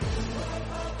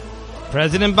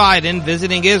President Biden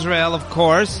visiting Israel, of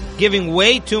course, giving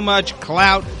way too much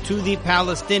clout to the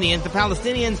Palestinians. The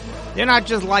Palestinians, they're not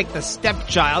just like the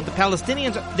stepchild. The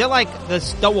Palestinians, they're like the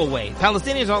stowaway.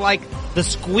 Palestinians are like the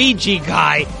squeegee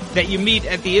guy that you meet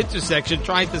at the intersection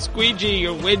trying to squeegee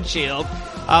your windshield.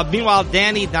 Meanwhile,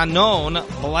 Danny Danon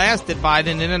blasted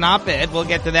Biden in an op-ed. We'll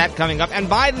get to that coming up. And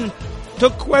Biden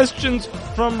took questions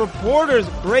from reporters.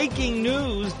 Breaking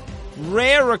news.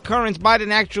 Rare occurrence.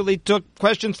 Biden actually took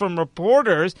questions from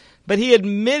reporters, but he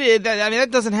admitted that, that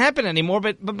doesn't happen anymore,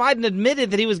 but Biden admitted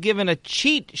that he was given a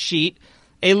cheat sheet,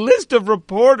 a list of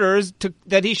reporters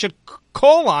that he should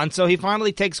call on. So he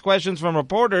finally takes questions from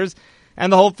reporters,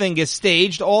 and the whole thing is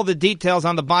staged. All the details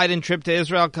on the Biden trip to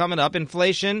Israel coming up.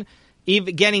 Inflation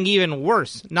getting even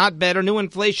worse, not better. New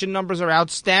inflation numbers are out,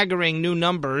 staggering new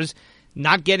numbers.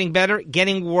 Not getting better,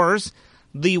 getting worse.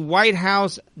 The White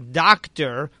House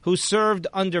doctor who served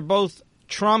under both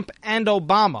Trump and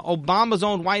Obama's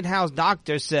own White House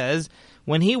doctor says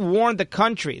when he warned the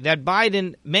country that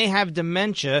Biden may have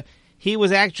dementia, he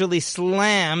was actually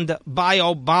slammed by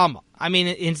Obama.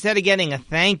 Instead of getting a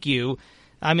thank you,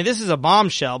 this is a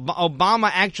bombshell. Obama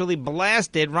actually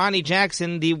blasted Ronnie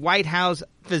Jackson, the White House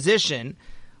physician,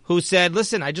 who said,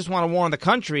 listen, I just want to warn the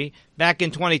country back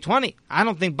in 2020. I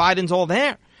don't think Biden's all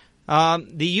there.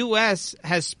 The U.S.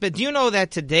 has spent, do you know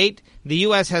that to date, the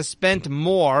U.S. has spent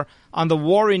more on the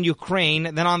war in Ukraine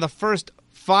than on the first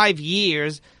 5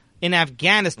 years in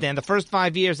Afghanistan? The first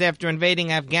 5 years after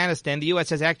invading Afghanistan, the U.S.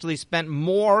 has actually spent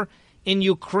more in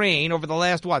Ukraine over the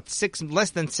last, less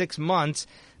than 6 months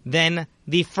than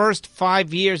the first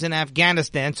 5 years in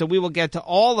Afghanistan. So we will get to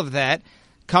all of that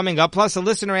coming up. Plus, a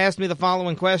listener asked me the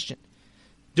following question.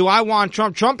 Do I want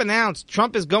Trump? Trump announced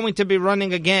Trump is going to be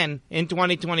running again in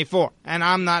 2024. And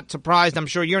I'm not surprised. I'm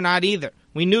sure you're not either.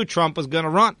 We knew Trump was going to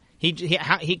run. He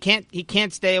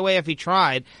can't stay away if he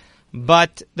tried.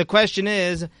 But the question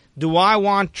is, do I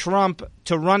want Trump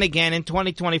to run again in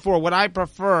 2024? Would I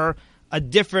prefer a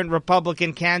different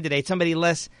Republican candidate, somebody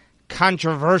less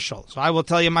controversial? So I will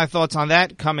tell you my thoughts on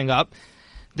that coming up.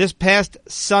 This past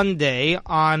Sunday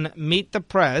on Meet the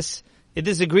Press, it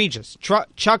is egregious.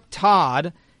 Chuck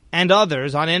Todd and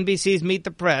others on NBC's Meet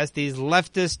the Press, these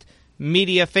leftist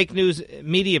media, fake news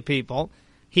media people,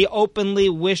 he openly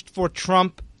wished for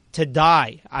Trump to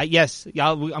die. Yes,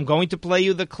 I'm going to play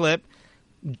you the clip.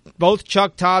 Both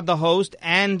Chuck Todd, the host,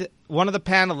 and one of the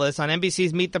panelists on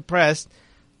NBC's Meet the Press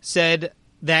said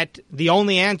that the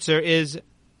only answer is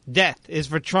death, is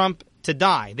for Trump to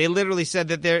die. They literally said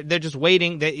that they're just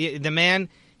waiting. The man,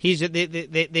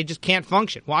 they just can't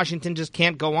function. Washington just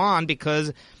can't go on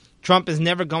because Trump is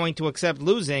never going to accept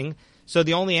losing. So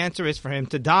the only answer is for him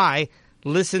to die.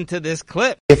 Listen to this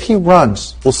clip. If he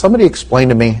runs, will somebody explain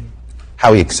to me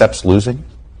how he accepts losing?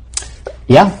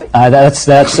 Yeah, that's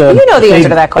you know the answer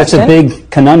to that question. That's a big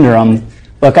conundrum.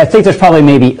 Look, I think there's probably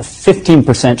maybe a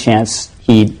 15% chance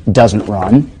he doesn't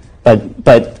run.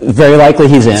 But very likely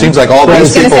he's in. It seems like all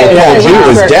these people told you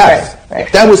was death.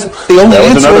 Right. That was the only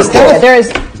answer. Was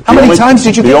death. How many times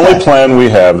did you get that? The only plan we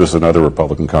have, this is another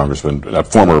Republican congressman, a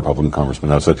former Republican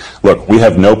congressman, now said, look, we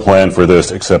have no plan for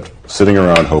this except sitting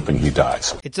around hoping he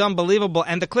dies. It's unbelievable.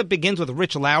 And the clip begins with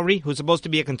Rich Lowry, who's supposed to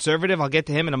be a conservative. I'll get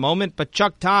to him in a moment. But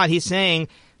Chuck Todd, he's saying,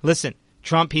 listen,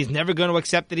 Trump, he's never going to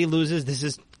accept that he loses. This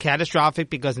is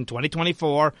catastrophic because in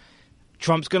 2024,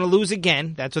 Trump's going to lose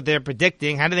again. That's what they're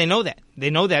predicting. How do they know that? They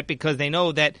know that because they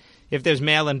know that if there's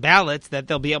mail-in ballots, that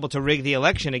they'll be able to rig the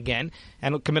election again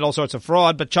and commit all sorts of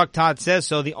fraud. But Chuck Todd says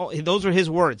so. Those are his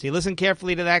words. You listen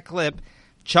carefully to that clip.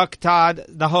 Chuck Todd,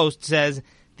 the host, says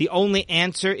the only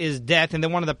answer is death. And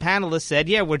then one of the panelists said,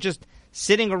 yeah, we're just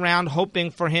sitting around hoping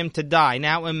for him to die.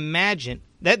 Now imagine,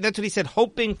 that's what he said,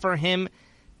 hoping for him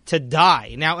to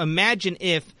die. Now imagine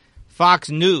if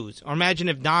Fox News, or imagine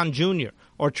if Don Jr.,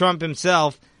 or Trump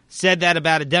himself said that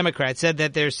about a Democrat, said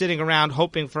that they're sitting around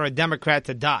hoping for a Democrat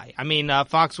to die.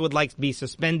 Fox would be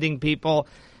suspending people.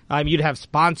 You'd have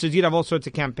sponsors. You'd have all sorts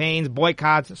of campaigns,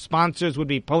 boycotts. Sponsors would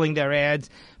be pulling their ads.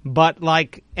 But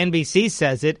like NBC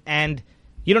says it, and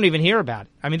you don't even hear about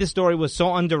it. This story was so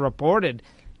underreported,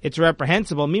 it's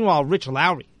reprehensible. Meanwhile, Rich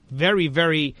Lowry, very,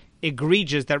 very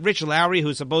egregious that Rich Lowry,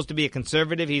 who's supposed to be a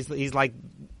conservative, he's like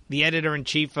the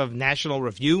editor-in-chief of National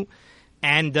Review,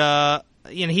 and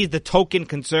he's the token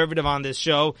conservative on this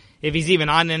show. If he's even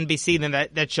on NBC, then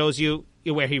that shows you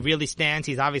where he really stands.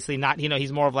 He's obviously not,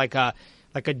 he's more of like a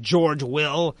George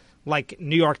Will, like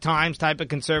New York Times type of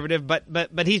conservative.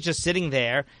 But he's just sitting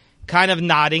there, kind of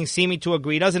nodding, seeming to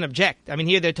agree, doesn't object.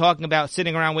 Here they're talking about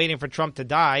sitting around waiting for Trump to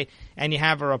die, and you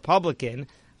have a Republican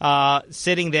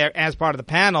sitting there as part of the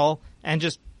panel and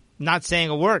just not saying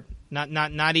a word.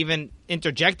 not even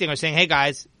interjecting or saying, "Hey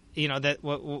guys, that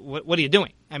what are you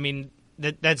doing?" I mean,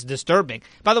 that's disturbing.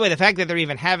 By the way, the fact that they're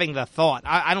even having the thought,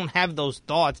 I don't have those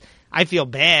thoughts. I feel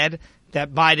bad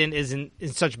that Biden is in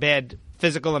such bad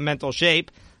physical and mental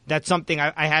shape. That's something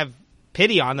I have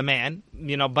pity on the man,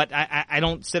 but I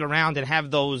don't sit around and have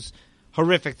those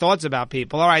horrific thoughts about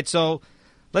people. All right, so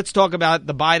let's talk about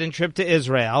the Biden trip to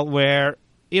Israel, where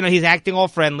he's acting all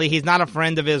friendly. He's not a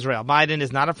friend of Israel. Biden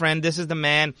is not a friend. This is the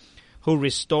man who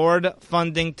restored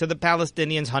funding to the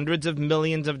Palestinians, hundreds of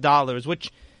millions of dollars,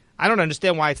 which I don't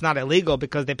understand why it's not illegal,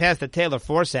 because they passed the Taylor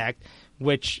Force Act,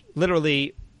 which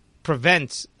literally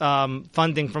prevents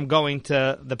funding from going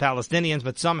to the Palestinians,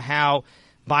 but somehow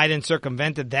Biden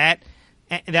circumvented that.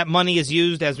 That money is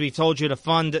used, as we've told you, to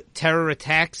fund terror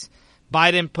attacks.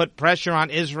 Biden put pressure on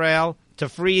Israel to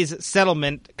freeze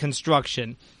settlement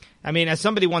construction. I mean, as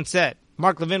somebody once said,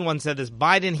 Mark Levin once said this,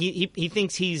 Biden, he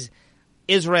thinks he's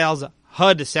Israel's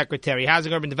HUD secretary,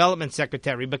 Housing Urban Development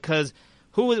secretary, because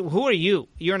who are you?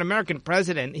 You're an American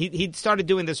president. He started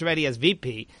doing this already as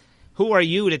VP. Who are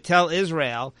you to tell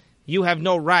Israel you have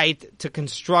no right to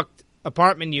construct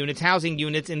apartment units, housing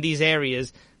units in these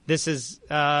areas? This is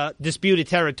disputed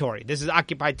territory. This is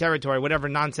occupied territory, whatever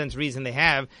nonsense reason they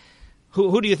have.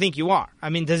 Who do you think you are? I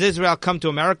mean, does Israel come to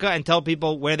America and tell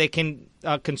people where they can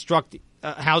construct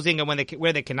housing and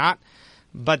where they cannot?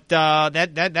 But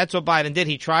that's what Biden did.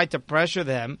 He tried to pressure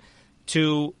them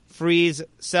to freeze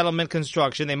settlement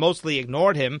construction. They mostly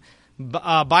ignored him.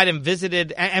 Biden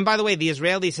visited, and by the way, the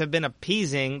Israelis have been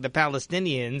appeasing the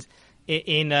Palestinians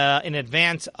in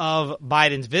advance of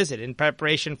Biden's visit. In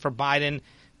preparation for Biden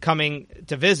coming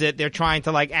to visit, they're trying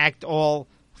to act all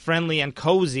friendly and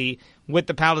cozy with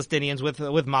the Palestinians,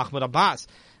 with Mahmoud Abbas.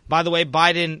 By the way,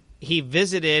 Biden, he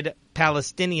visited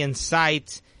Palestinian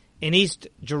sites in East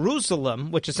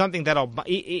Jerusalem, which is something that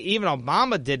even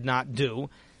Obama did not do,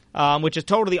 which is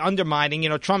totally undermining,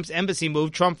 Trump's embassy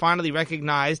move. Trump finally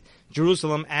recognized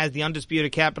Jerusalem as the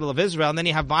undisputed capital of Israel. And then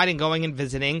you have Biden going and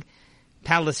visiting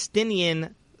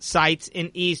Palestinian sites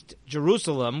in East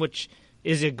Jerusalem, which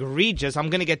is egregious. I'm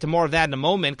going to get to more of that in a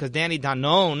moment, because Danny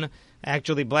Danon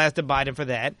actually blasted Biden for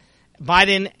that.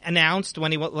 Biden announced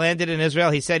when he landed in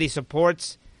Israel, he said he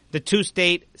supports the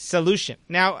two-state solution.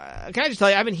 Now, can I just tell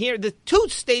you, I've been here. The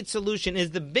two-state solution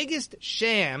is the biggest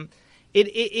sham. It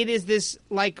is this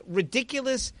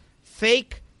ridiculous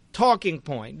fake talking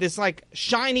point, this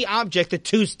shiny object, the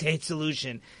two-state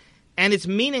solution. And it's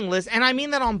meaningless. And I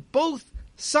mean that on both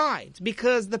sides,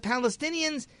 because the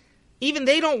Palestinians, even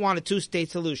they don't want a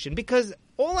two-state solution, because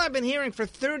all I've been hearing for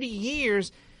 30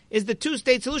 years is the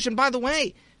two-state solution. By the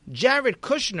way, Jared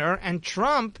Kushner and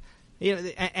Trump,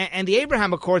 and the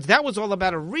Abraham Accords, that was all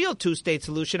about a real two-state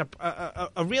solution,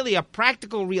 a really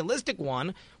practical, realistic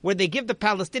one, where they give the the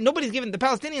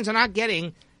Palestinians are not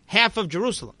getting half of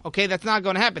Jerusalem. Okay, that's not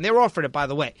going to happen. They were offered it, by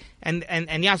the way, and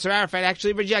Yasser Arafat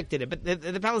actually rejected it. But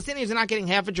the Palestinians are not getting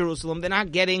half of Jerusalem. They're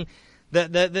not getting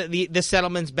the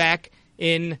settlements back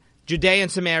in Judea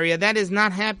and Samaria. That is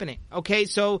not happening. Okay,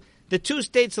 so the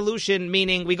two-state solution,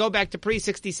 meaning we go back to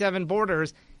pre-67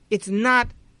 borders, it's not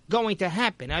going to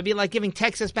happen. I'd be like giving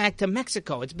Texas back to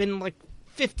Mexico. It's been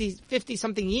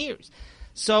 50-something years.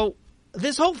 So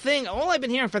this whole thing, all I've been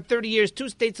hearing for 30 years,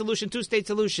 two-state solution,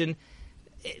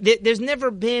 there's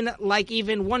never been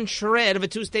even one shred of a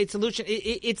two-state solution.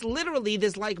 It's literally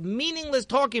this meaningless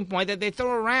talking point that they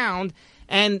throw around,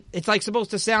 and it's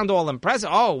supposed to sound all impressive.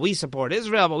 Oh, we support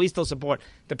Israel, but we still support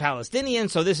the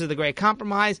Palestinians, so this is the great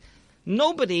compromise.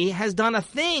 Nobody has done a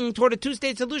thing toward a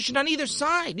two-state solution on either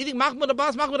side. You think Mahmoud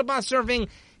Abbas serving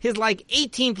his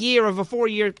 18th year of a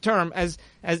 4-year term as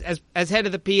head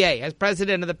of the PA, as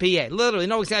president of the PA. Literally,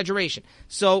 no exaggeration.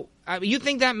 So you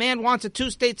think that man wants a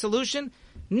two-state solution?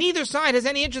 Neither side has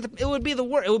any interest. It would be the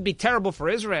worst. It would be terrible for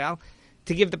Israel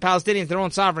to give the Palestinians their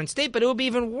own sovereign state, but it would be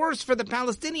even worse for the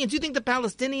Palestinians. You think the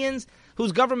Palestinians,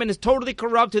 whose government is totally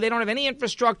corrupt, who they don't have any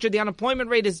infrastructure, the unemployment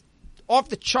rate is off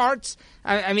the charts.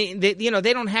 I mean, they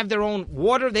don't have their own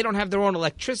water. They don't have their own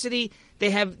electricity. They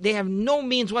have no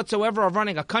means whatsoever of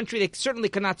running a country. They certainly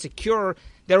cannot secure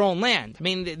their own land. I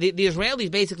mean, the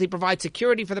Israelis basically provide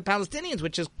security for the Palestinians,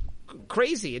 which is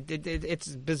crazy.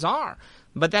 It's bizarre,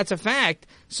 but that's a fact.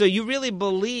 So you really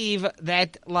believe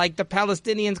that the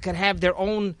Palestinians could have their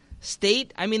own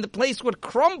state? I mean, the place would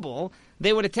crumble.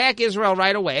 They would attack Israel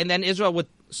right away, and then Israel would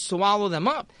swallow them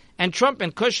up. And Trump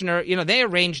and Kushner, they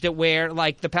arranged it where,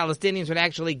 the Palestinians would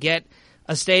actually get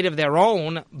a state of their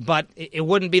own, but it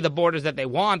wouldn't be the borders that they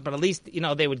want, but at least,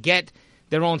 they would get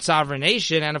their own sovereign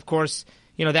nation. And, of course,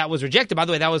 that was rejected. By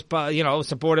the way, that was,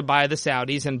 supported by the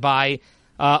Saudis and by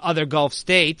other Gulf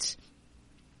states.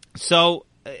 So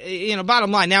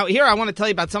bottom line. Now, here I want to tell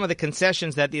you about some of the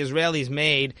concessions that the Israelis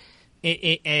made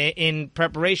in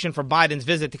preparation for Biden's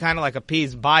visit to kind of like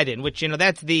appease Biden, which,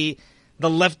 that's the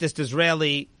leftist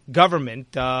Israeli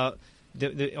government,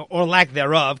 or lack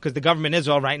thereof, because the government in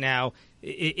Israel right now,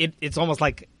 it's almost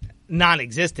like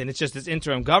non-existent. It's just this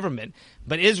interim government.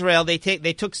 But Israel, they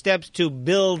took steps to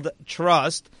build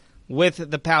trust with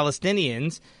the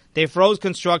Palestinians. They froze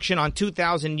construction on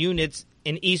 2,000 units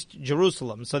in East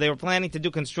Jerusalem. So they were planning to do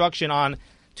construction on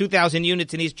 2,000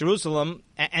 units in East Jerusalem,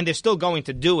 and they're still going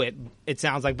to do it, it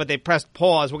sounds like, but they pressed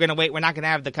pause. We're going to wait. We're not going to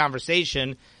have the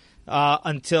conversation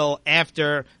until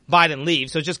after Biden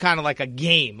leaves. So it's just kind of like a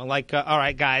game. Like, all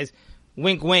right, guys,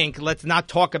 wink, wink, let's not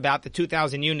talk about the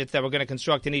 2,000 units that we're going to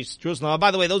construct in East Jerusalem.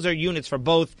 By the way, those are units for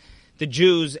both the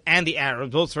Jews and the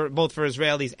Arabs, both for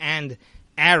Israelis and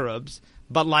Arabs.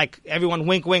 But like everyone,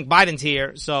 wink, wink, Biden's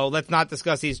here, so let's not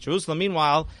discuss East Jerusalem.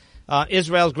 Meanwhile,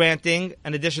 Israel's granting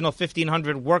an additional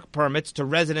 1,500 work permits to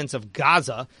residents of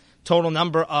Gaza. Total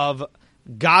number of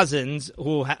Gazans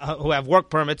who have work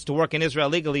permits to work in Israel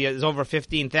legally is over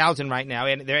 15,000 right now,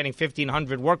 and they're adding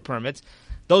 1,500 work permits.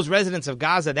 Those residents of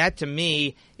Gaza, that to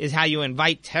me is how you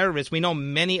invite terrorists. We know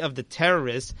many of the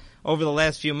terrorists over the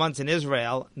last few months in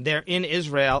Israel, they're in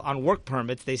Israel on work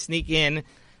permits. They sneak in.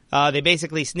 They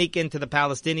basically sneak into the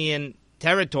Palestinian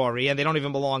territory, and they don't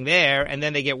even belong there, and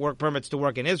then they get work permits to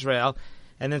work in Israel,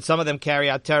 and then some of them carry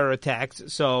out terror attacks.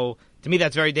 So to me,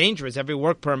 that's very dangerous, every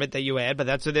work permit that you add, but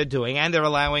that's what they're doing. And they're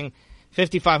allowing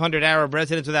 5,500 Arab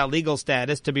residents without legal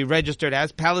status to be registered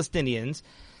as Palestinians.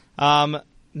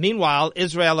 Meanwhile,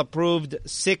 Israel approved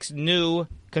 6 new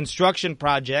construction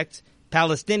projects,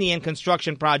 Palestinian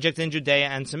construction projects in Judea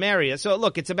and Samaria. So,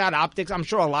 look, it's about optics. I'm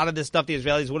sure a lot of this stuff the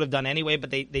Israelis would have done anyway,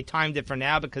 but they timed it for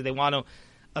now because they want to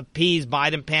appease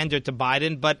Biden, pander to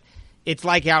Biden. But it's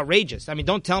like outrageous. I mean,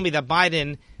 don't tell me that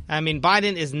Biden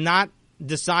is not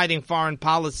deciding foreign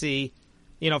policy,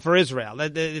 for Israel.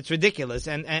 It's ridiculous.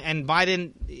 And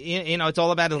Biden, it's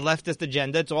all about his leftist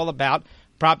agenda. It's all about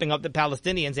propping up the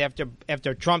Palestinians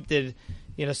after Trump did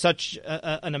such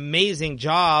an amazing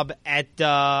job at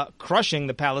crushing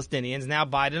the Palestinians. Now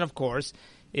Biden, of course,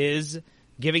 is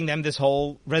giving them this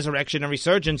whole resurrection and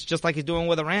resurgence, just like he's doing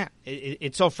with Iran.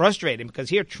 It's so frustrating because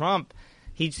here Trump,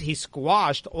 he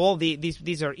squashed all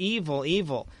these are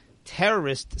evil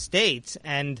terrorist states,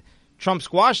 and Trump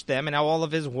squashed them, and now all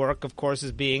of his work, of course,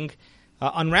 is being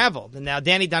unraveled. And now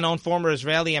Danny Danon, former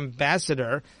Israeli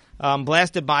ambassador,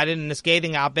 blasted Biden in a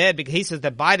scathing op-ed because he says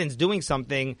that Biden's doing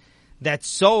something that's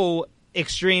so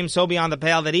extreme, so beyond the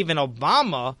pale that even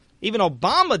Obama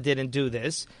didn't do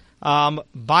this.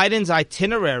 Biden's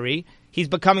itinerary, he's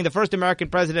becoming the first American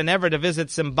president ever to visit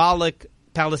symbolic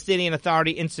Palestinian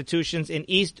Authority institutions in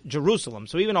East Jerusalem.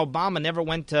 So even Obama never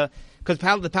went to, because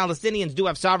the Palestinians do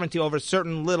have sovereignty over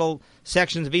certain little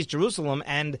sections of East Jerusalem,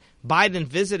 and Biden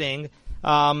visiting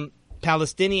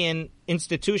Palestinian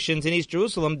institutions in East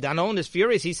Jerusalem, Danon is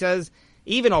furious. He says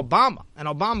even Obama, and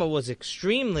Obama was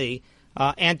extremely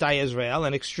anti-Israel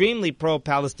and extremely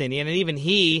pro-Palestinian, and even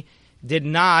he did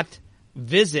not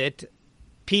visit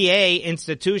PA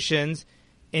institutions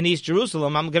in East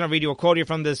Jerusalem. I'm going to read you a quote here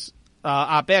from this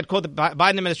op-ed. Quote, the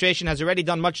Biden administration has already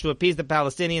done much to appease the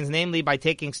Palestinians, namely by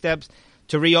taking steps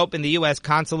to reopen the U.S.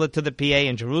 consulate to the PA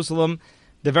in Jerusalem.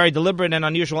 The very deliberate and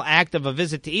unusual act of a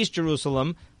visit to East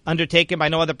Jerusalem, undertaken by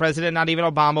no other president, not even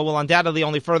Obama, will undoubtedly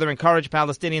only further encourage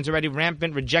Palestinians' already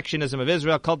rampant rejectionism of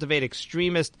Israel, cultivate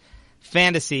extremist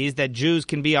fantasies that Jews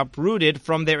can be uprooted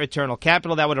from their eternal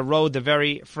capital. That would erode the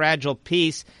very fragile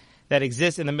peace that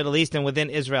exists in the Middle East and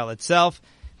within Israel itself.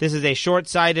 This is a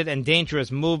short-sighted and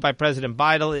dangerous move by President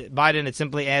Biden. It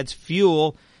simply adds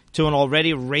fuel to an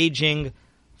already raging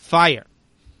fire.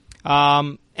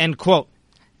 End quote.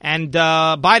 And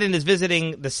Biden is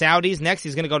visiting the Saudis. Next,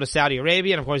 he's going to go to Saudi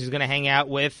Arabia. And, of course, he's going to hang out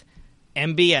with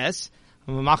MBS,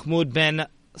 Mahmoud bin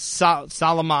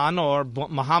Salman, or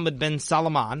Mohammed bin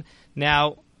Salman.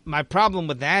 Now, my problem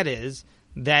with that is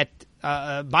that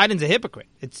Biden's a hypocrite.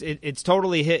 It's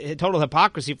total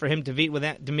hypocrisy for him to meet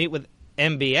with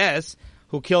MBS,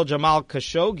 who killed Jamal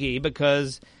Khashoggi,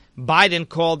 because Biden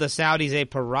called the Saudis a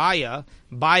pariah.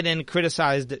 Biden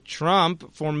criticized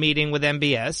Trump for meeting with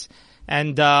MBS.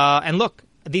 And look,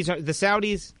 these are the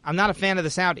Saudis. I'm not a fan of the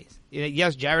Saudis.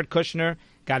 Yes, Jared Kushner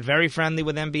got very friendly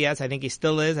with MBS. I think he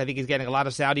still is. I think he's getting a lot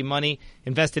of Saudi money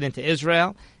invested into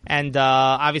Israel. And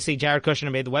obviously, Jared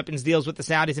Kushner made the weapons deals with the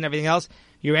Saudis and everything else.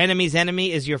 Your enemy's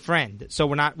enemy is your friend. So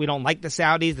we don't like the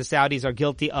Saudis. The Saudis are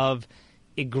guilty of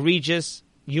egregious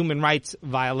human rights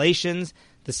violations.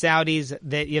 The Saudis,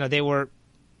 they were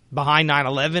behind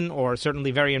 9/11, or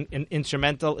certainly very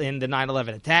instrumental in the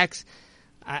 9/11 attacks.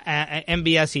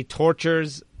 MBS, he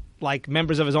tortures like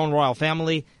members of his own royal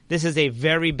family. This is a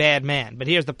very bad man. But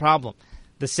here's the problem.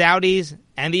 The Saudis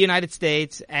and the United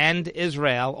States and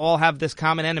Israel all have this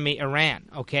common enemy, Iran,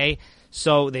 okay?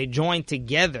 So they join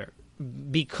together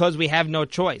because we have no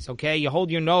choice, okay? You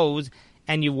hold your nose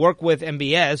and you work with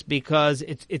MBS because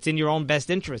it's in your own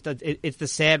best interest. It's the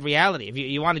sad reality. If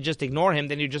you want to just ignore him,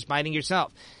 then you're just biting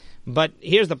yourself. But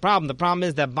here's the problem. The problem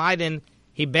is that Biden,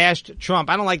 he bashed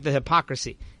Trump. I don't like the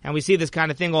hypocrisy. And we see this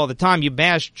kind of thing all the time. You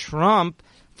bash Trump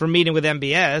for meeting with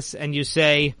MBS and you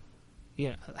say, you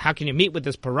know, how can you meet with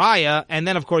this pariah? And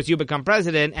then, of course, you become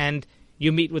president and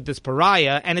you meet with this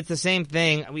pariah. And it's the same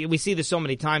thing. We see this so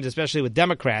many times, especially with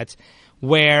Democrats,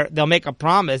 where they'll make a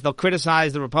promise. They'll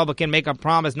criticize the Republican, make a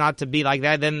promise not to be like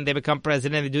that. Then they become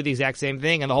president. They do the exact same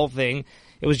thing. And the whole thing,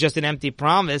 it was just an empty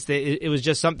promise. It was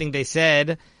just something they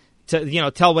said to, you know,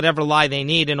 tell whatever lie they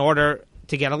need in order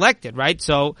to get elected, right?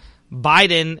 So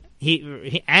Biden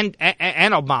he and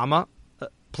Obama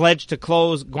pledged to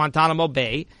close Guantanamo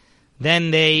Bay.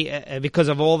 Then they, because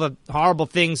of all the horrible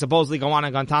things supposedly go on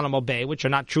in Guantanamo Bay, which are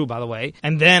not true, by the way.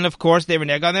 And then, of course, they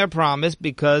renege on their promise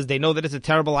because they know that it's a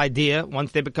terrible idea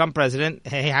once they become president.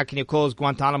 Hey, how can you close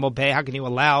Guantanamo Bay? How can you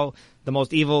allow the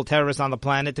most evil terrorists on the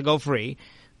planet to go free?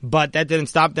 But that didn't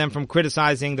stop them from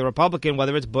criticizing the Republican,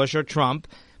 whether it's Bush or Trump,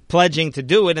 pledging to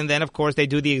do it. And then, of course, they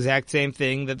do the exact same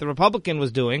thing that the Republican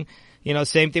was doing. You know,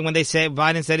 same thing when they say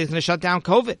Biden said he's going to shut down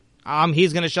COVID.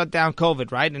 He's going to shut down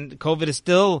COVID, right? And COVID is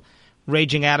still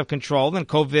raging out of control, and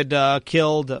COVID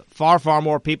killed far, far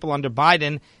more people under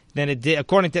Biden than it did,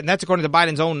 according to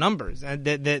Biden's own numbers, than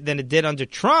it did under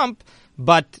Trump.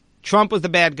 But Trump was the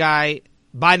bad guy.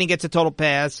 Biden gets a total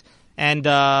pass, and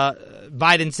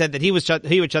Biden said that he would shut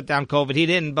down COVID. He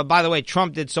didn't. But by the way,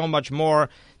 Trump did so much more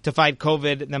to fight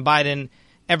COVID than Biden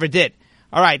ever did.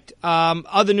 All right.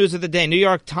 Other news of the day: New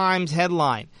York Times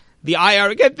headline: the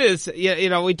IRS. Get this. You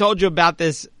know, we told you about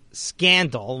this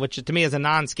scandal, which to me is a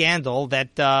non-scandal,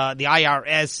 that the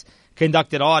IRS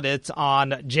conducted audits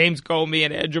on James Comey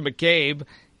and Andrew McCabe,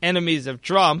 enemies of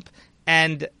Trump.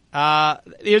 And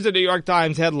here's a New York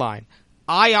Times headline: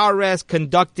 IRS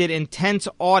conducted intense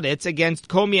audits against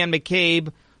Comey and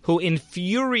McCabe, who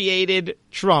infuriated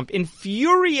Trump.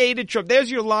 Infuriated Trump. There's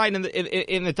your line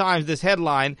in the Times, this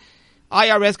headline.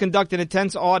 IRS conducted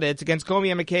intense audits against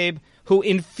Comey and McCabe, who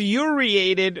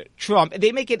infuriated Trump.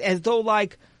 They make it as though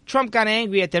like Trump got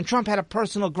angry at them. Trump had a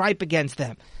personal gripe against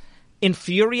them.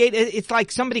 Infuriate. It's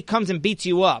like somebody comes and beats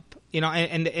you up, you know,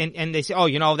 and they say, oh,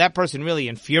 you know, that person really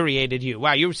infuriated you.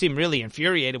 Wow, you seem really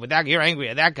infuriated with that. You're angry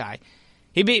at that guy.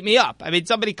 He beat me up. I mean,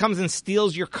 somebody comes and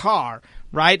steals your car,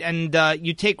 right? And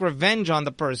you take revenge on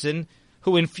the person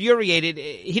who infuriated.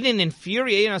 He didn't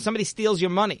infuriate. You know, somebody steals your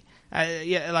money.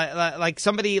 Like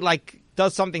somebody like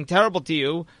does something terrible to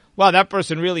you. Wow, that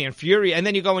person really infuriated. And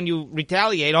then you go and you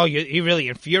retaliate. Oh, he really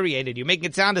infuriated you. Making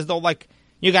it sound as though like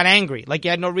you got angry. Like you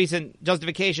had no reason,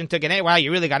 justification to get angry. Wow,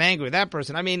 you really got angry with that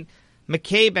person. I mean,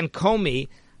 McCabe and Comey,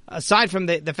 aside from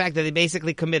the fact that they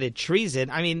basically committed treason,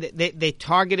 I mean, they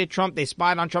targeted Trump. They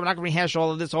spied on Trump. I'm not going to rehash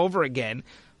all of this over again.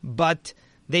 But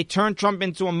they turned Trump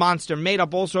into a monster, made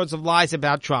up all sorts of lies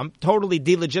about Trump, totally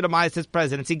delegitimized his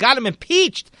presidency, got him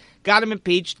impeached,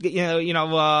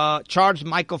 charged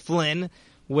Michael Flynn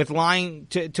with lying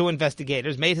to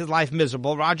investigators, made his life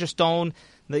miserable. Roger Stone,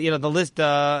 the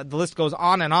list goes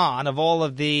on and on of all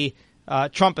of the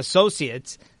Trump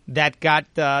associates that got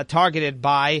targeted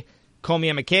by Comey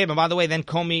and McCabe. And by the way, then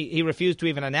Comey, he refused to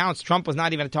even announce. Trump was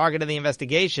not even a target of the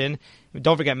investigation.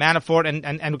 Don't forget Manafort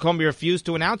and Comey refused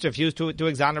to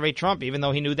exonerate Trump, even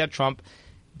though he knew that Trump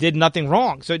did nothing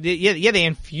wrong. So they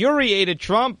infuriated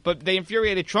Trump, but they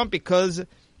infuriated Trump because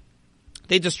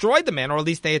they destroyed the man, or at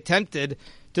least they attempted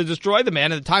to destroy the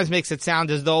man. And the Times makes it sound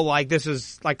as though like this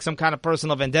is like some kind of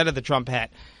personal vendetta that Trump had.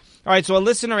 All right, so a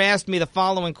listener asked me the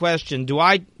following question: Do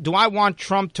I want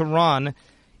Trump to run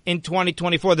in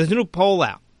 2024? There's a new poll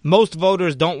out. Most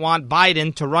voters don't want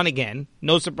Biden to run again.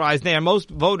 No surprise there. Most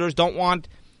voters don't want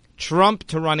Trump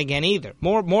to run again either.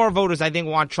 More voters, I think,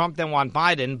 want Trump than want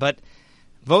Biden, but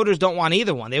voters don't want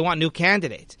either one. They want new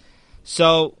candidates.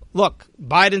 So, look,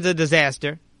 Biden's a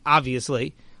disaster,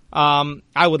 obviously.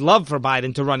 I would love for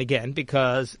Biden to run again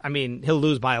because, I mean, he'll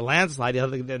lose by a landslide.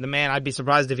 The man, I'd be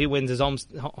surprised if he wins his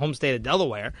home state of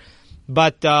Delaware.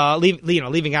 But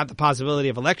leaving out the possibility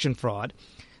of election fraud.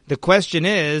 The question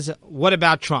is, what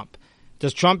about Trump?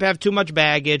 Does Trump have too much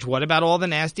baggage? What about all the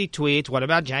nasty tweets? What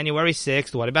about January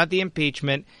 6th? What about the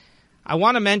impeachment? I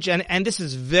want to mention, and this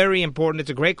is very important. It's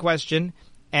a great question,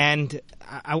 and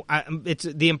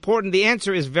the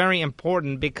answer is very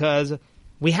important because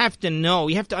we have to know,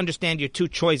 you have to understand your two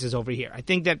choices over here. I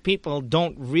think that people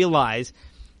don't realize,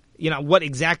 what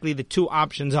exactly the two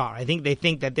options are. I think they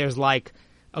think that there's like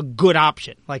a good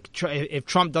option. Like if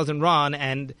Trump doesn't run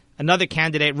and another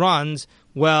candidate runs,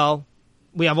 well,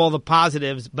 we have all the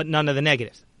positives but none of the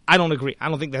negatives. I don't agree. I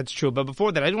don't think that's true. But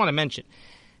before that, I just want to mention,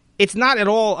 it's not at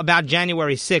all about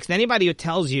January 6th. Anybody who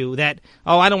tells you that,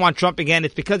 I don't want Trump again,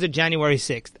 it's because of January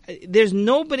 6th. There's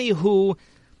nobody who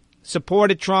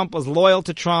supported Trump, was loyal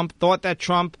to Trump, thought that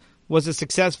Trump was a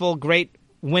successful, great,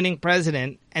 winning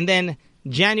president, and then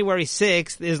January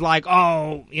 6th is like,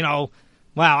 wow,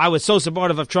 I was so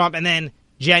supportive of Trump, and then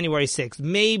January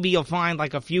 6th.Maybe you'll find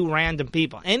like a few random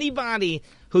people. Anybody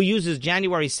who uses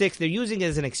January 6th, they're using it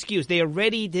as an excuse. They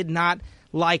already did not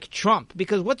like Trump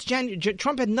because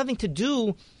Trump had nothing to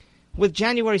do with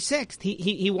January 6th.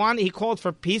 He called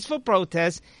for peaceful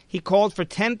protests. He called for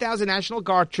 10,000 National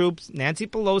Guard troops. Nancy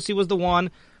Pelosi was the one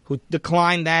who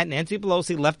declined that. Nancy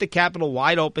Pelosi left the Capitol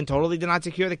wide open, totally did not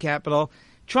secure the Capitol.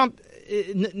 Trump,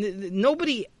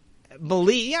 nobody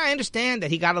believed. Yeah, I understand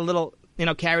that he got a little,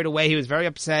 carried away. He was very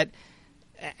upset.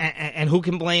 And who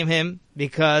can blame him?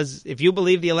 Because if you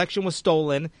believe the election was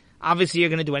stolen, obviously you're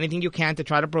going to do anything you can to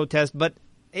try to protest. But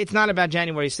it's not about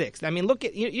January 6th. I mean, look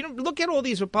at all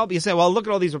these Republicans. You say, well, look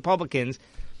at all these Republicans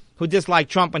who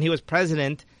disliked Trump when he was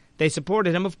president. They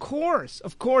supported him, of course,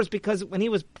 because when he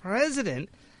was president,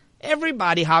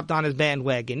 everybody hopped on his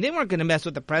bandwagon. They weren't going to mess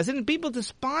with the president. People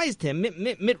despised him.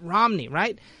 Mitt Romney,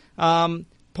 right?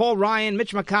 Paul Ryan,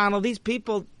 Mitch McConnell. These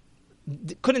people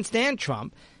couldn't stand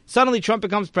Trump. Suddenly Trump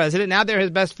becomes president. Now they're his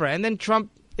best friend. Then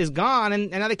Trump is gone,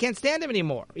 and now they can't stand him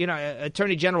anymore.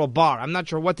 Attorney General Barr. I'm not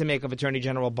sure what to make of Attorney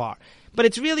General Barr. But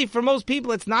it's really, for most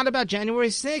people, it's not about January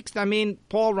 6th. I mean,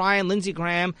 Paul Ryan, Lindsey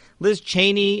Graham, Liz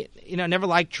Cheney, never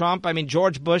liked Trump. I mean,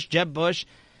 George Bush, Jeb Bush.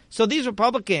 So these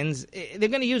Republicans, they're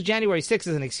going to use January 6th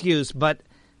as an excuse, but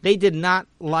they did not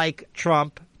like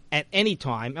Trump at any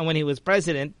time. And when he was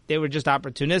president, they were just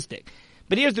opportunistic.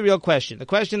 But here's the real question. The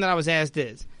question that I was asked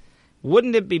is,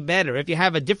 wouldn't it be better if you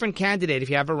have a different candidate, if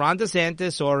you have a Ron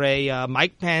DeSantis or a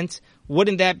Mike Pence,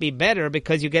 wouldn't that be better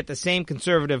because you get the same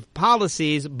conservative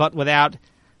policies but without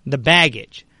the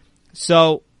baggage?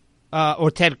 So,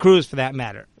 or Ted Cruz for that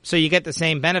matter. So you get the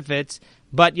same benefits,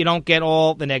 but you don't get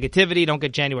all the negativity, you don't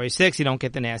get January 6th, you don't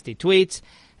get the nasty tweets.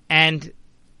 And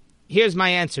here's my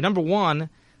answer. Number one,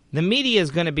 the media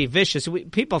is going to be vicious.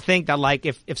 People think that, like,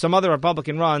 if some other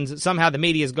Republican runs, somehow the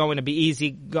media is going to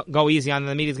be go easy on them.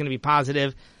 The media is going to be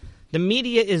positive. The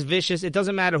media is vicious. It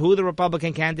doesn't matter who the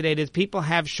Republican candidate is. People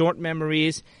have short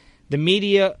memories. The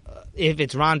media, if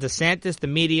it's Ron DeSantis, the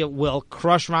media will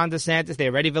crush Ron DeSantis. They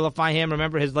already vilify him.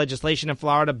 Remember his legislation in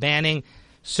Florida banning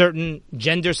certain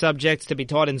gender subjects to be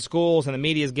taught in schools, and the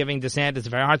media is giving DeSantis a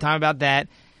very hard time about that.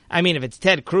 I mean, if it's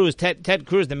Ted Cruz,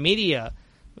 the media,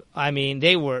 I mean,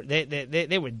 they were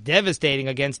devastating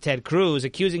against Ted Cruz,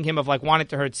 accusing him of wanting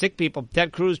to hurt sick people.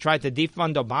 Ted Cruz tried to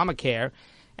defund Obamacare,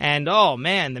 and oh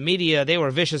man, the media, they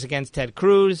were vicious against Ted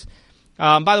Cruz.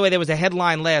 By the way, there was a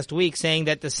headline last week saying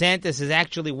that DeSantis is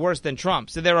actually worse than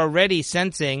Trump. So they're already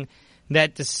sensing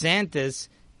that DeSantis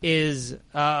is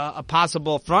a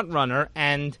possible front runner,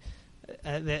 and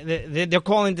they're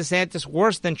calling DeSantis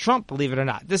worse than Trump, believe it or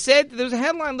not. There's a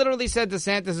headline literally said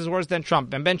DeSantis is worse than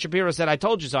Trump. And Ben Shapiro said, I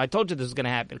told you so. I told you this was going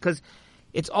to happen. Because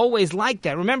it's always like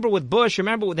that. Remember with Bush,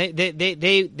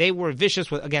 they were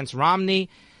vicious against Romney.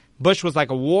 Bush was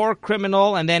like a war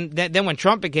criminal. And then when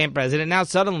Trump became president, now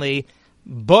suddenly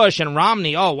Bush and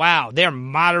Romney, oh, wow, they're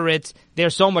moderates. They're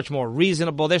so much more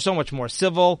reasonable. They're so much more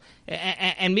civil.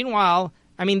 And meanwhile,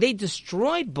 I mean, they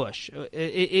destroyed Bush.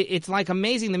 It's like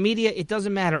amazing. The media, it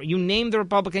doesn't matter. You name the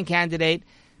Republican candidate,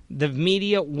 the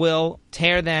media will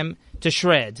tear them to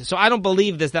shreds. So I don't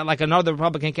believe this, that like another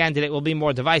Republican candidate will be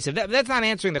more divisive. That's not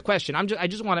answering the question. I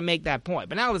just want to make that point.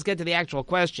 But now let's get to the actual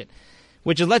question,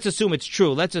 which is, let's assume it's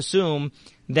true. Let's assume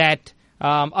that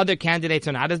other candidates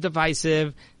are not as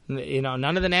divisive.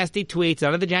 None of the nasty tweets,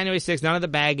 none of the January 6th, none of the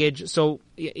baggage. So,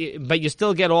 but you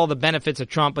still get all the benefits of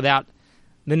Trump without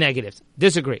the negatives.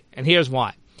 Disagree. And here's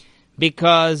why.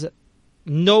 Because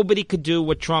nobody could do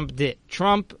what Trump did.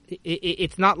 Trump,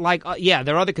 it's not like,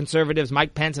 there are other conservatives,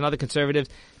 Mike Pence and other conservatives,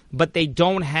 but they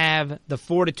don't have the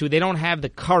fortitude, they don't have the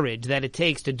courage that it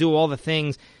takes to do all the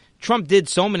things. Trump did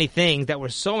so many things that were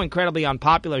so incredibly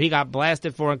unpopular. He got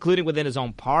blasted for, including within his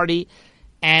own party.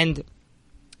 And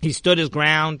he stood his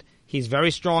ground. He's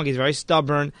very strong. He's very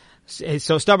stubborn.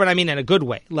 So stubborn, I mean, in a good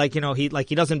way.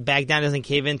 He doesn't back down, doesn't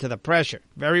cave into the pressure.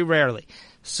 Very rarely.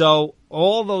 So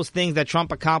all those things that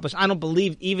Trump accomplished, I don't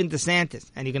believe even DeSantis.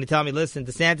 And you're going to tell me, listen,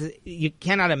 DeSantis, you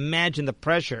cannot imagine the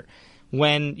pressure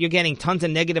when you're getting tons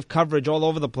of negative coverage all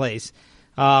over the place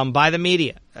by the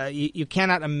media. You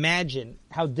cannot imagine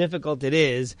how difficult it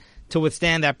is to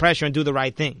withstand that pressure and do the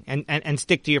right thing and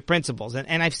stick to your principles.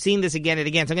 And I've seen this again and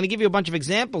again. So I'm going to give you a bunch of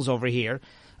examples over here,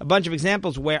 a bunch of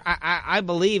examples where I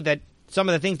believe that some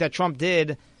of the things that Trump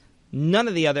did, none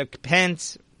of the other,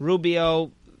 Pence,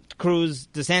 Rubio, Cruz,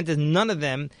 DeSantis, none of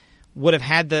them would have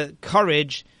had the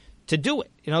courage to do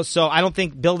it. So I don't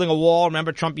think building a wall,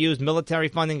 remember Trump used military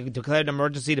funding, declared an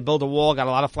emergency to build a wall, got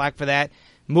a lot of flack for that.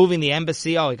 Moving the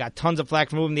embassy, he got tons of flack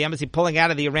for moving the embassy, pulling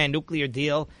out of the Iran nuclear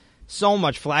deal. So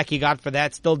much flack he got for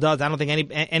that, still does. I don't think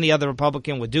any other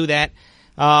Republican would do that.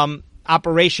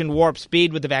 Operation Warp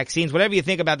Speed with the vaccines, whatever you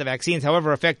think about the vaccines,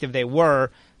 however effective they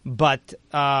were, but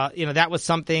that was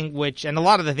something which, and a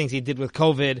lot of the things he did with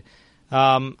COVID,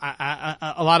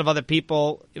 a lot of other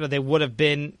people, they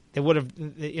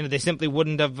simply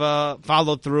wouldn't have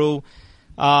followed through.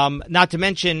 Not to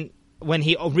mention when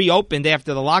he reopened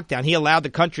after the lockdown, he allowed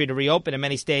the country to reopen in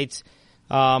many states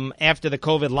after the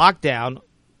COVID lockdown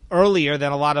earlier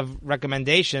than a lot of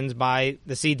recommendations by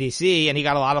the CDC, and he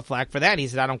got a lot of flack for that. He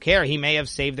said, I don't care. He may have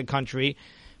saved the country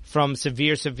from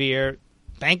severe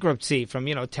bankruptcy, from,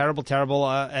 terrible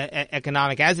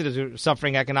economic, as it is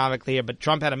suffering economically here. But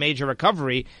Trump had a major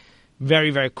recovery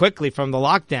very, very quickly from the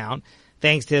lockdown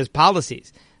thanks to his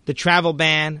policies. The travel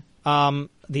ban,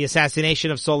 the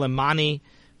assassination of Soleimani.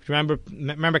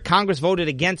 Remember, Congress voted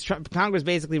against Trump. Congress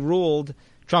basically ruled,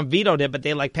 Trump vetoed it, but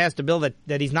they passed a bill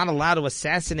that he's not allowed to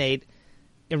assassinate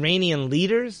Iranian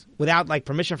leaders without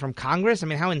permission from Congress. I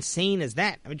mean, how insane is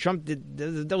that? I mean, Trump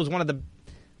that was one of the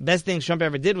best things Trump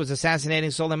ever did, was assassinating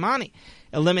Soleimani,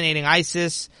 eliminating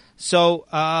ISIS. So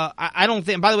I don't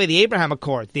think. By the way, the Abraham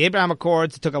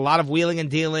Accords took a lot of wheeling and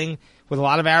dealing with a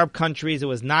lot of Arab countries. It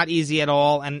was not easy at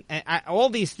all, and all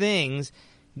these things.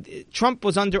 Trump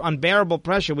was under unbearable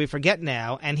pressure. We forget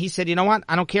now, and he said, "You know what?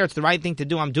 I don't care. It's the right thing to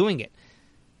do. I'm doing it."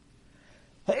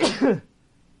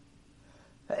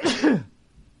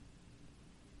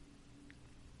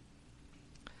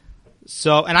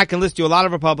 So, and I can list you a lot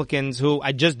of Republicans who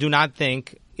I just do not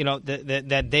think,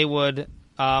 that they would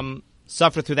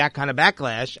suffer through that kind of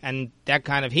backlash and that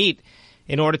kind of heat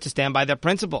in order to stand by their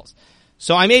principles.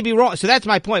 So I may be wrong. So that's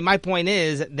my point. My point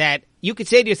is that you could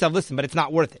say to yourself, listen, but it's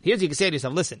not worth it. Here's what you could say to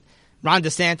yourself, listen, Ron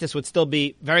DeSantis would still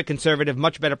be very conservative,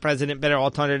 much better president, better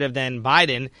alternative than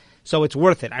Biden. So it's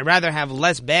worth it. I'd rather have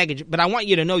less baggage, but I want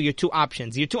you to know your two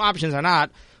options. Your two options are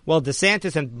not, well,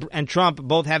 DeSantis and Trump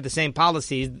both have the same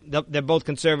policies. They're both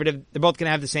conservative. They're both going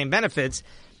to have the same benefits,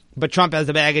 but Trump has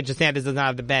the baggage. DeSantis does not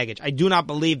have the baggage. I do not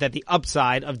believe that the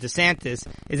upside of DeSantis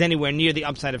is anywhere near the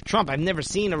upside of Trump. I've never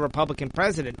seen a Republican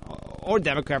president, or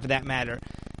Democrat for that matter,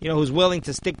 who's willing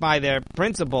to stick by their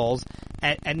principles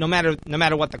at no matter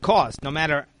what the cost, no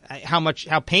matter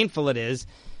how painful it is,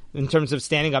 in terms of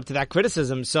standing up to that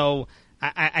criticism. So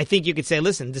I think you could say,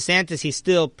 listen, DeSantis, he's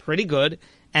still pretty good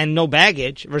and no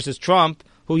baggage, versus Trump,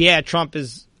 who, Trump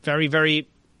is very, very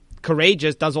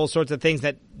courageous, does all sorts of things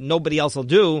that nobody else will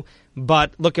do,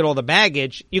 but look at all the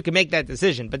baggage. You can make that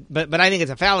decision. But I think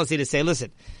it's a fallacy to say,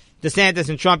 listen, DeSantis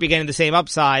and Trump, you're getting the same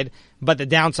upside, but the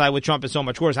downside with Trump is so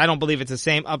much worse. I don't believe it's the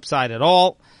same upside at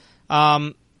all.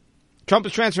 Trump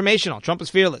is transformational. Trump is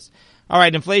fearless. All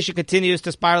right, inflation continues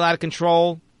to spiral out of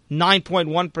control.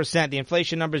 9.1%. The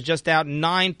inflation number is just out.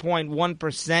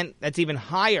 9.1%. That's even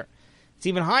higher. It's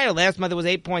even higher. Last month it was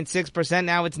 8.6%.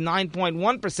 Now it's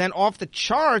 9.1%. Off the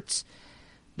charts.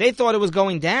 They thought it was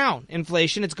going down.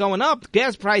 Inflation, it's going up.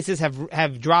 Gas prices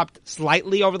have dropped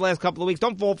slightly over the last couple of weeks.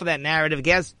 Don't fall for that narrative.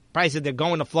 Gas prices, they're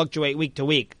going to fluctuate week to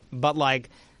week. But,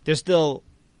 they're still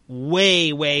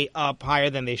way, way up, higher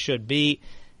than they should be.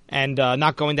 And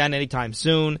not going down anytime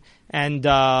soon. And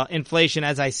inflation,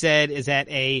 as I said, is at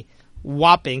a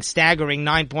whopping, staggering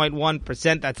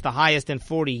 9.1%. That's the highest in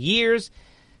 40 years.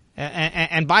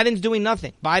 And Biden's doing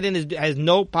nothing. Biden has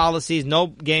no policies, no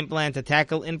game plan to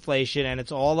tackle inflation, and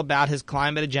it's all about his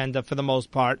climate agenda for the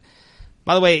most part.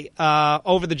 By the way,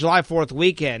 over the July 4th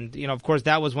weekend, of course,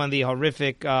 that was when the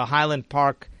horrific Highland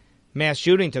Park mass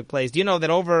shooting took place. Do you know that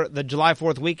over the July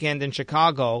 4th weekend in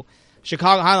Chicago,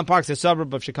 Highland Park's a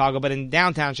suburb of Chicago, but in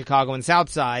downtown Chicago and South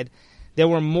Side, there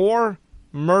were more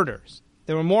murders.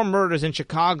 There were more murders in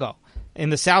Chicago, in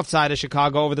the South Side of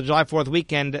Chicago, over the July 4th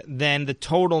weekend than the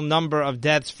total number of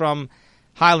deaths from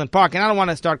Highland Park. And I don't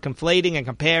want to start conflating and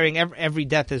comparing. Every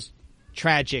death is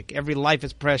tragic. Every life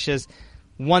is precious.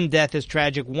 One death is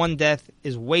tragic. One death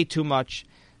is way too much,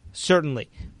 certainly.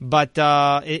 But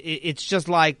it's just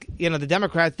like, the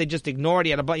Democrats, they just ignored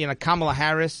it. Kamala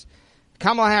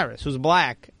Harris, who's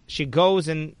black, she goes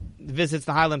and visits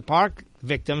the Highland Park.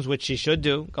 victims, which she should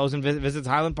do, goes and visits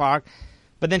Highland Park,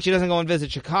 but then she doesn't go and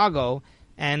visit Chicago,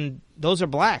 and those are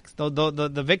blacks.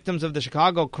 The victims of the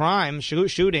Chicago crime,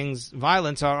 shootings,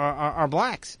 violence are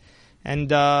blacks. And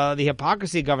the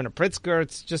hypocrisy of Governor Pritzker,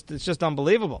 it's just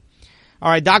unbelievable. All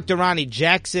right, Dr. Ronny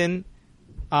Jackson.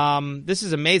 This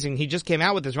is amazing. He just came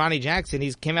out with this, Ronny Jackson.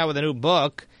 He came out with a new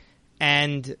book,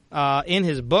 and in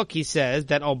his book he says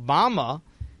that Obama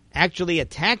actually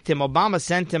attacked him. Obama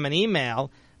sent him an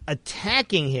email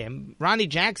attacking him. Ronny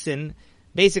Jackson,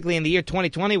 basically in the year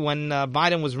 2020 when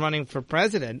Biden was running for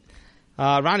president,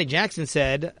 Ronny Jackson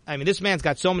said, I mean, this man's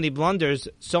got so many blunders,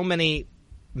 so many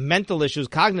mental issues,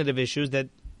 cognitive issues that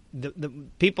the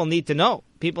people need to know.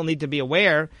 People need to be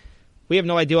aware. We have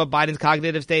no idea what Biden's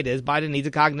cognitive state is. Biden needs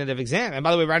a cognitive exam. And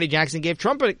by the way, Ronny Jackson gave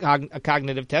Trump a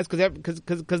cognitive test because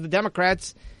the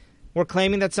Democrats were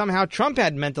claiming that somehow Trump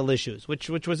had mental issues, which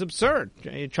was absurd.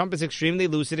 Trump is extremely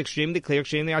lucid, extremely clear,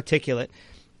 extremely articulate.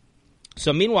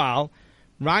 So meanwhile,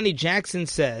 Ronny Jackson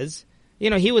says,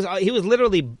 he was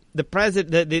literally the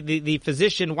president, the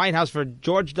physician, White House for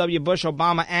George W. Bush,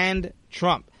 Obama, and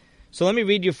Trump. So let me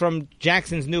read you from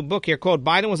Jackson's new book here. Quote,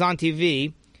 Biden was on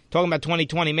TV talking about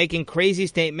 2020, making crazy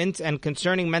statements and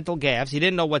concerning mental gaffes. He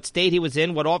didn't know what state he was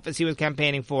in, what office he was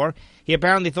campaigning for. He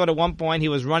apparently thought at one point he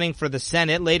was running for the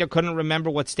Senate. Later couldn't remember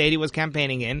what state he was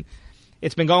campaigning in.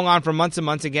 It's been going on for months and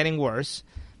months and getting worse.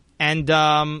 And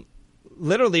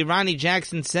literally, Ronny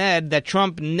Jackson said that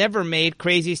Trump never made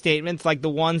crazy statements like the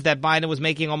ones that Biden was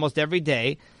making almost every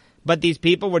day. But these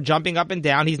people were jumping up and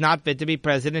down. He's not fit to be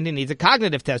president. He needs a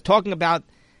cognitive test. Talking about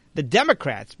the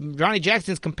Democrats, Ronny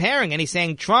Jackson's comparing, and he's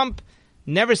saying Trump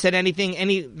never said anything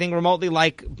remotely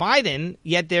like Biden,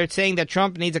 yet they're saying that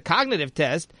Trump needs a cognitive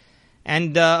test.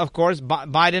 And, of course,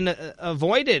 Biden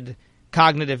avoided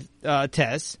cognitive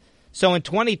tests. So in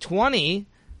 2020,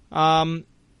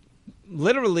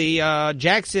 literally,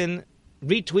 Jackson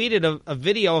retweeted a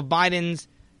video of Biden's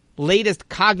latest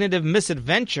cognitive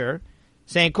misadventure,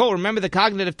 saying, quote, remember the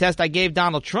cognitive test I gave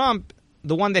Donald Trump,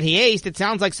 the one that he aced? It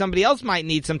sounds like somebody else might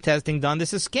need some testing done.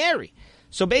 This is scary.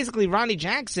 So basically, Ronny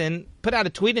Jackson put out a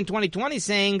tweet in 2020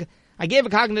 saying, I gave a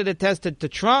cognitive test to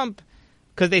Trump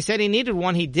because they said he needed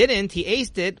one. He didn't. He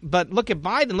aced it. But look at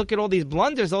Biden. Look at all these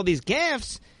blunders, all these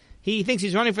gaffes. He thinks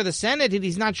he's running for the Senate, and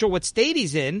he's not sure what state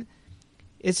he's in.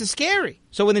 It's scary.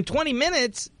 So within 20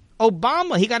 minutes,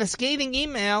 Obama, he got a scathing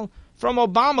email from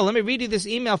Obama. Let me read you this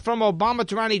email from Obama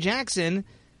to Ronny Jackson,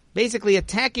 basically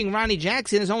attacking Ronny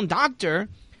Jackson, his own doctor,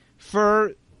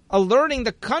 for alerting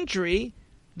the country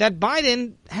that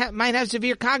Biden might have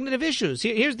severe cognitive issues.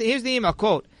 Here's the email,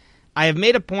 quote, I have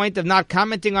made a point of not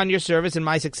commenting on your service in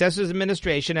my successor's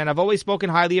administration, and I've always spoken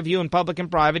highly of you in public and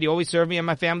private. You always served me and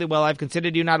my family well. I've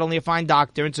considered you not only a fine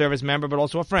doctor and service member, but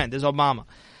also a friend. This is Obama.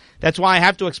 That's why I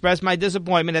have to express my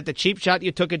disappointment at the cheap shot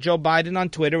you took at Joe Biden on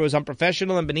Twitter. It was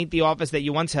unprofessional and beneath the office that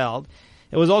you once held.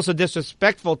 It was also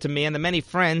disrespectful to me and the many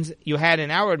friends you had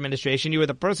in our administration. You were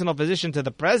the personal physician to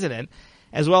the president,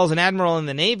 as well as an admiral in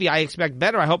the Navy. I expect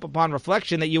better. I hope upon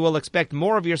reflection that you will expect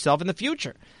more of yourself in the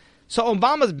future. So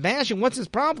Obama's bashing. What's his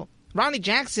problem? Ronny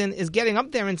Jackson is getting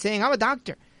up there and saying, I'm a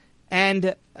doctor.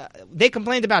 And they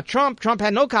complained about Trump. Trump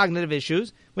had no cognitive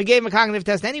issues. We gave him a cognitive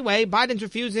test anyway. Biden's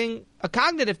refusing a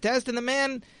cognitive test, and the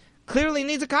man clearly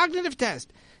needs a cognitive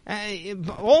test.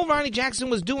 All Ronny Jackson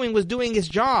was doing his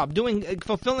job,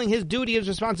 fulfilling his duty, his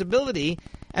responsibility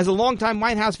as a longtime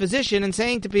White House physician, and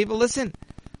saying to people, listen,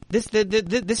 this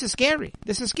is scary.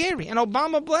 This is scary. And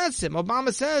Obama blasts him.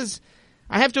 Obama says,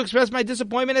 I have to express my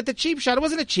disappointment at the cheap shot. It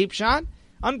wasn't a cheap shot.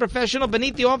 Unprofessional,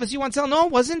 beneath the office you once held. No,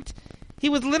 it wasn't. He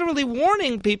was literally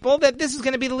warning people that this is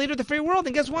going to be the leader of the free world.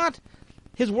 And guess what?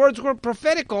 His words were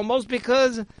prophetic almost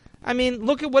because, I mean,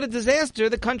 look at what a disaster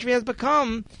the country has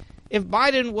become. If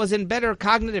Biden was in better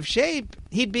cognitive shape,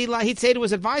 he'd say to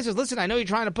his advisors, listen, I know you're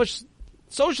trying to push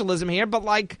socialism here, but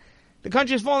like the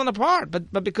country's falling apart.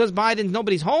 But because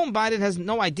nobody's home, Biden has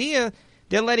no idea.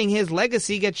 They're letting his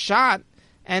legacy get shot,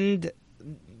 and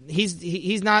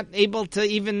he's not able to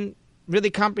even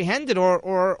really comprehend it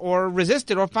or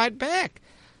resist it or fight back.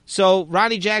 So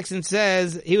Ronny Jackson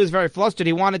says he was very flustered.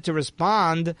 He wanted to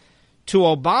respond to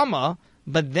Obama,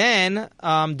 but then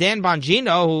Dan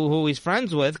Bongino, who he's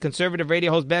friends with, conservative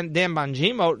radio host Dan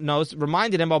Bongino,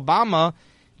 reminded him Obama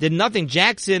did nothing.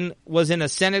 Jackson was in a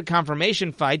Senate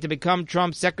confirmation fight to become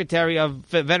Trump's Secretary of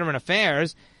Veteran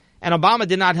Affairs, and Obama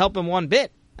did not help him one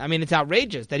bit. I mean, it's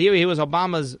outrageous that he was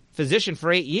Obama's physician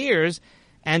for 8 years,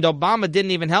 and Obama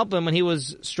didn't even help him when he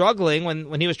was struggling,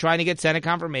 when he was trying to get Senate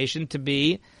confirmation to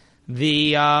be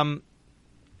the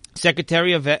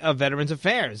Secretary of Veterans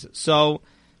Affairs. So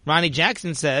Ronny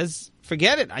Jackson says,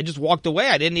 forget it. I just walked away.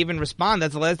 I didn't even respond.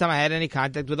 That's the last time I had any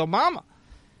contact with Obama.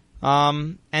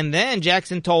 And then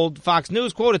Jackson told Fox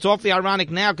News, quote, "It's awfully ironic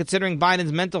now considering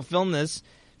Biden's mental fitness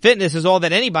is all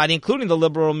that anybody, including the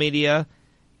liberal media,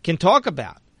 can talk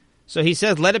about." So he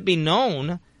says, "Let it be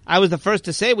known, I was the first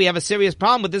to say we have a serious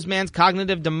problem with this man's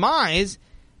cognitive demise,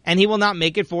 and he will not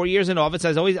make it 4 years in office."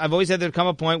 I've always said there'd come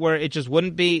a point where it just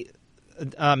wouldn't be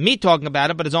me talking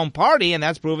about it, but his own party, and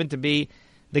that's proven to be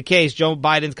the case. Joe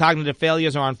Biden's cognitive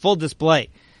failures are on full display.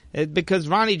 Because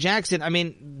Ronnie Jackson, I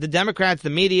mean, the Democrats, the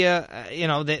media,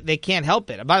 they can't help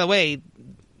it. By the way,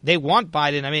 they want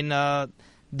Biden. I mean,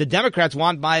 the Democrats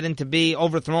want Biden to be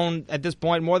overthrown at this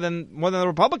point more than the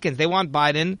Republicans. They want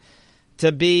Biden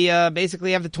to be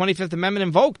basically have the 25th Amendment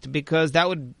invoked because that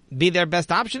would be their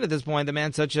best option at this point. The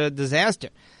man's such a disaster.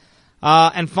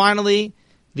 And finally,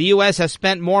 the U.S. has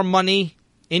spent more money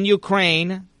in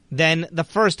Ukraine than the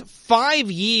first 5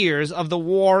 years of the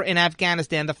war in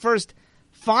Afghanistan. The first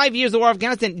 5 years of the war in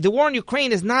Afghanistan. The war in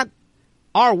Ukraine is not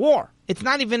our war. It's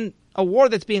not even a war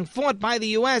that's being fought by the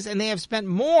U.S., and they have spent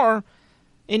more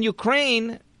in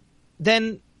Ukraine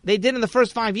than they did in the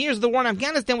first 5 years of the war in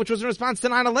Afghanistan, which was in response to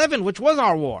 9/11, which was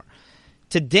our war.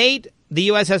 To date, the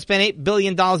U.S. has spent $8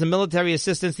 billion in military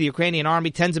assistance to the Ukrainian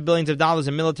army. Tens of billions of dollars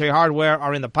in military hardware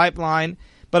are in the pipeline.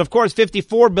 But, of course,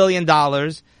 $54 billion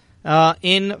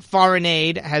in foreign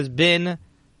aid has been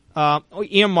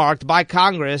earmarked by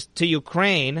Congress to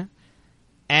Ukraine.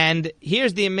 And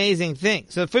here's the amazing thing.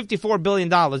 So $54 billion,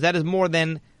 that is more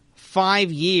than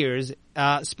 5 years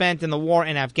spent in the war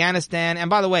in Afghanistan. And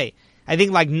by the way, I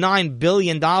think like $9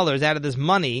 billion out of this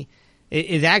money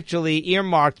is actually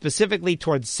earmarked specifically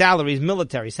towards salaries,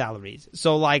 military salaries.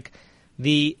 So like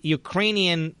the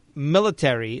Ukrainian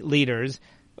military leaders,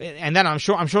 and then I'm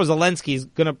sure Zelensky is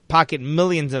going to pocket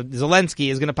millions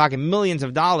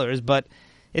of dollars, but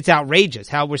it's outrageous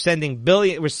how we're sending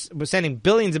billions and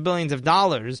billions of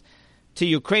dollars to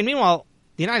Ukraine. Meanwhile,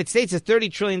 the United States has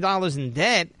 $30 trillion in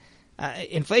debt.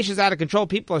 Inflation's out of control.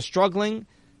 People are struggling.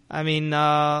 I mean,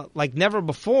 like never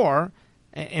before.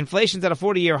 Inflation's at a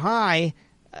 40-year high.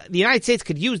 The United States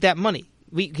could use that money.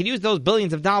 We could use those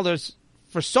billions of dollars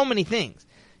for so many things,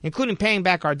 including paying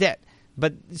back our debt,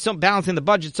 but balancing the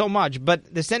budget so much.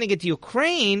 But they're sending it to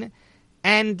Ukraine,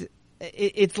 and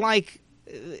it's like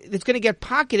it's going to get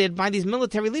pocketed by these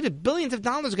military leaders. Billions of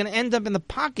dollars are going to end up in the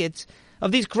pockets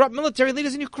of these corrupt military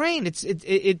leaders in Ukraine.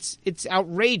 It's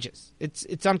outrageous.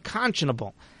 It's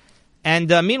unconscionable. And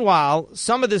meanwhile,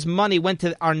 some of this money went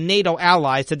to our NATO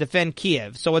allies to defend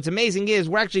Kiev. So what's amazing is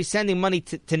we're actually sending money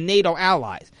to NATO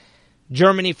allies.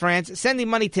 Germany, France, sending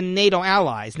money to NATO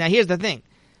allies. Now, here's the thing.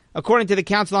 According to the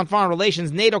Council on Foreign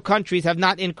Relations, NATO countries have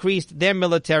not increased their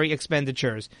military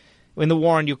expenditures in the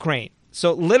war in Ukraine.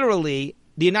 So literally,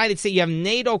 the United States, you have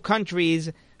NATO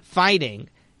countries fighting,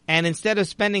 and instead of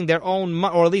spending their own,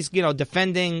 or at least,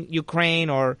 defending Ukraine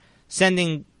or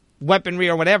sending weaponry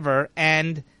or whatever,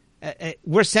 and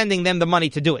we're sending them the money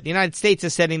to do it. The United States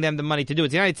is sending them the money to do it.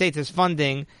 The United States is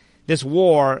funding this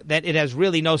war that it has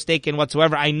really no stake in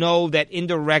whatsoever. I know that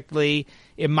indirectly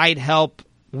it might help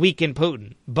weaken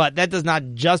Putin, but that does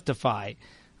not justify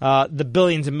the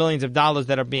billions and millions of dollars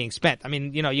that are being spent. I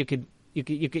mean, you can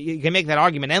make that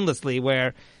argument endlessly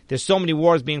where there's so many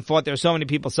wars being fought, there's so many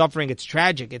people suffering, it's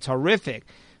tragic, it's horrific,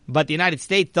 but the United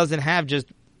States doesn't have just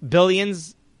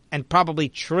billions and probably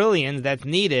trillions that's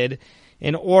needed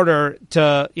in order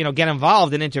to, get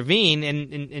involved and intervene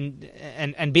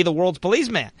and be the world's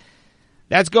policeman.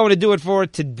 That's going to do it for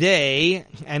today,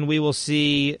 and we will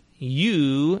see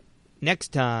you next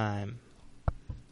time.